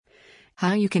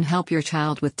How you can help your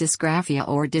child with dysgraphia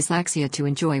or dyslexia to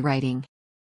enjoy writing.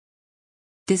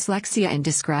 Dyslexia and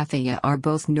dysgraphia are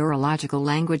both neurological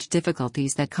language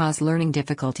difficulties that cause learning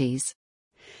difficulties.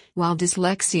 While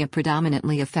dyslexia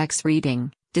predominantly affects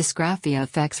reading, dysgraphia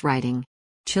affects writing.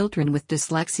 Children with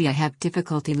dyslexia have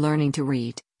difficulty learning to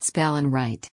read, spell and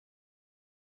write.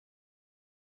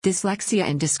 Dyslexia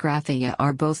and dysgraphia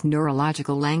are both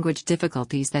neurological language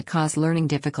difficulties that cause learning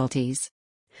difficulties.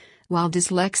 While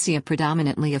dyslexia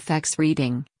predominantly affects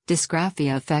reading,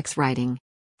 dysgraphia affects writing.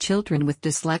 Children with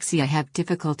dyslexia have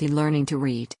difficulty learning to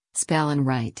read, spell and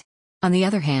write. On the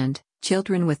other hand,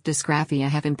 children with dysgraphia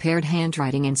have impaired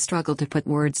handwriting and struggle to put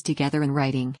words together in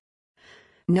writing.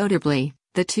 Notably,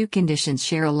 the two conditions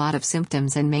share a lot of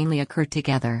symptoms and mainly occur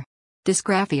together.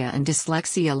 Dysgraphia and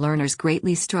dyslexia learners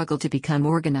greatly struggle to become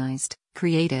organized,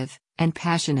 creative, and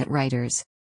passionate writers.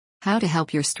 How to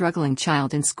help your struggling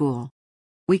child in school.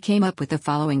 We came up with the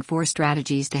following 4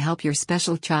 strategies to help your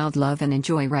special child love and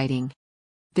enjoy writing.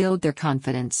 Build their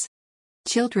confidence.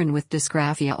 Children with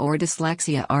dysgraphia or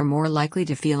dyslexia are more likely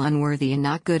to feel unworthy and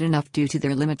not good enough due to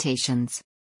their limitations.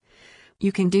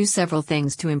 You can do several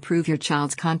things to improve your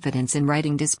child's confidence in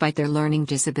writing despite their learning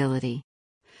disability.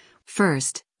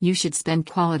 First, you should spend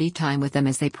quality time with them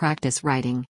as they practice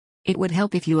writing. It would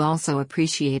help if you also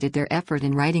appreciated their effort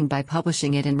in writing by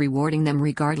publishing it and rewarding them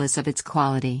regardless of its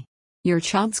quality. Your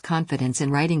child's confidence in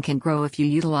writing can grow if you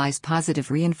utilize positive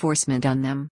reinforcement on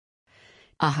them.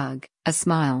 A hug, a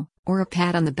smile, or a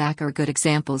pat on the back are good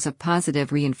examples of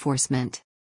positive reinforcement.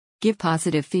 Give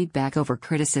positive feedback over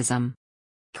criticism.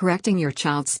 Correcting your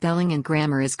child's spelling and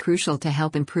grammar is crucial to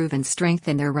help improve and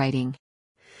strengthen their writing.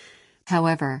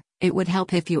 However, it would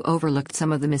help if you overlooked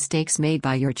some of the mistakes made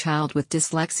by your child with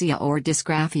dyslexia or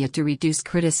dysgraphia to reduce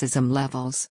criticism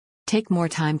levels. Take more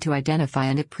time to identify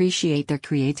and appreciate their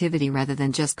creativity rather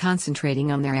than just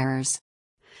concentrating on their errors.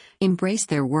 Embrace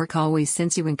their work always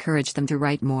since you encourage them to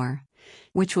write more,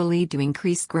 which will lead to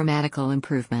increased grammatical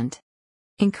improvement.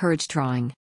 Encourage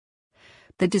drawing.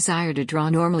 The desire to draw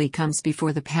normally comes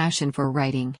before the passion for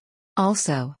writing.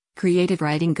 Also, creative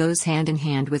writing goes hand in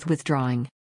hand with withdrawing.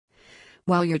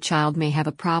 While your child may have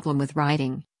a problem with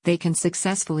writing, they can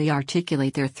successfully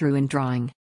articulate their through in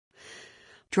drawing.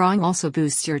 Drawing also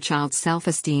boosts your child's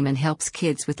self-esteem and helps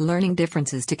kids with learning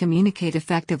differences to communicate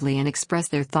effectively and express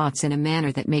their thoughts in a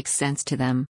manner that makes sense to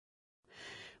them.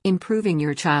 Improving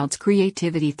your child's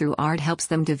creativity through art helps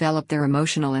them develop their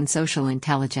emotional and social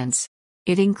intelligence.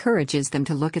 It encourages them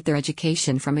to look at their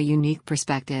education from a unique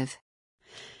perspective.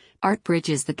 Art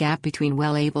bridges the gap between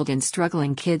well-abled and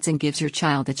struggling kids and gives your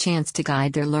child a chance to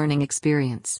guide their learning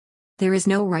experience. There is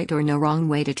no right or no wrong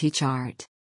way to teach art.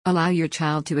 Allow your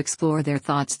child to explore their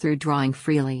thoughts through drawing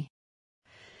freely.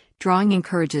 Drawing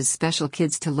encourages special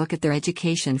kids to look at their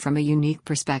education from a unique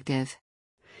perspective.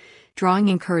 Drawing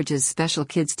encourages special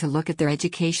kids to look at their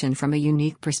education from a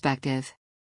unique perspective.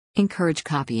 Encourage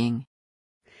copying.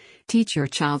 Teach your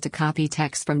child to copy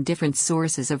text from different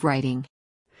sources of writing.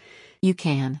 You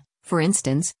can, for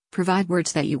instance, provide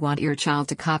words that you want your child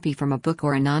to copy from a book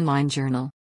or an online journal.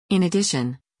 In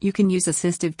addition, you can use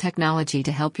assistive technology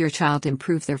to help your child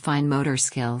improve their fine motor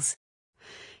skills.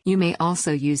 You may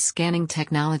also use scanning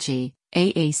technology,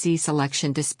 AAC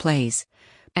selection displays,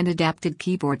 and adapted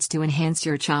keyboards to enhance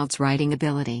your child's writing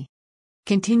ability.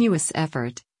 Continuous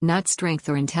effort, not strength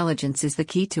or intelligence, is the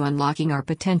key to unlocking our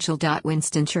potential.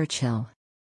 Winston Churchill.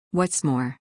 What's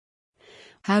more?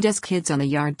 How does Kids on the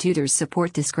Yard tutors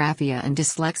support dysgraphia and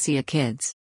dyslexia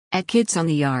kids? At Kids on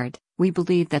the Yard, we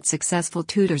believe that successful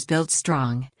tutors build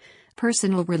strong,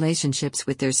 personal relationships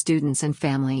with their students and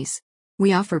families.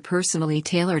 We offer personally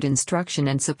tailored instruction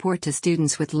and support to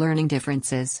students with learning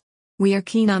differences. We are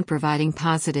keen on providing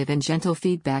positive and gentle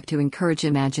feedback to encourage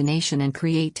imagination and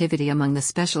creativity among the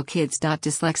special kids.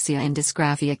 Dyslexia and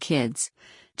dysgraphia kids,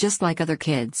 just like other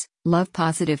kids, love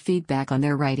positive feedback on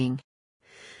their writing.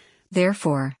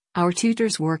 Therefore, our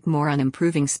tutors work more on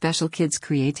improving special kids'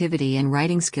 creativity and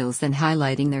writing skills than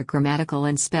highlighting their grammatical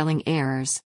and spelling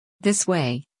errors. This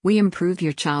way, we improve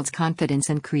your child's confidence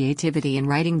and creativity in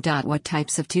writing. What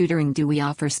types of tutoring do we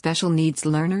offer special needs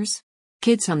learners?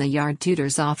 Kids on the Yard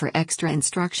tutors offer extra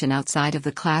instruction outside of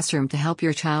the classroom to help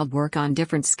your child work on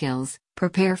different skills,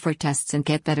 prepare for tests, and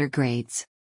get better grades.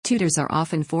 Tutors are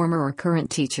often former or current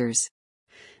teachers.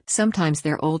 Sometimes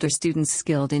they're older students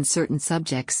skilled in certain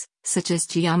subjects, such as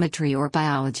geometry or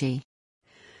biology.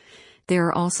 There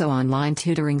are also online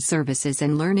tutoring services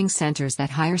and learning centers that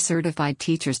hire certified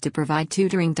teachers to provide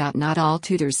tutoring. Not all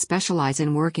tutors specialize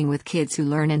in working with kids who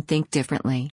learn and think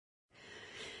differently.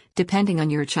 Depending on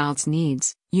your child's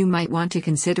needs, you might want to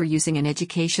consider using an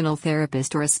educational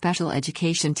therapist or a special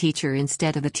education teacher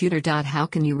instead of a tutor. How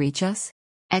can you reach us?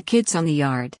 At Kids on the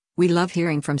Yard, we love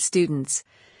hearing from students,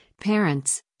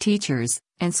 parents, teachers,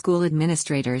 and school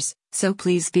administrators, so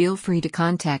please feel free to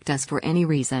contact us for any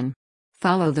reason.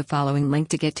 Follow the following link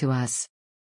to get to us.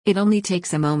 It only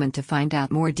takes a moment to find out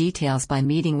more details by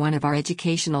meeting one of our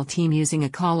educational team using a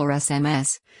call or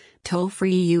SMS.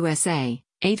 Toll-free USA,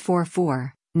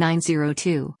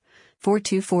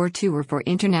 844-902-4242 or for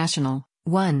international,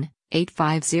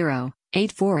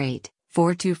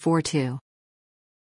 1-850-848-4242.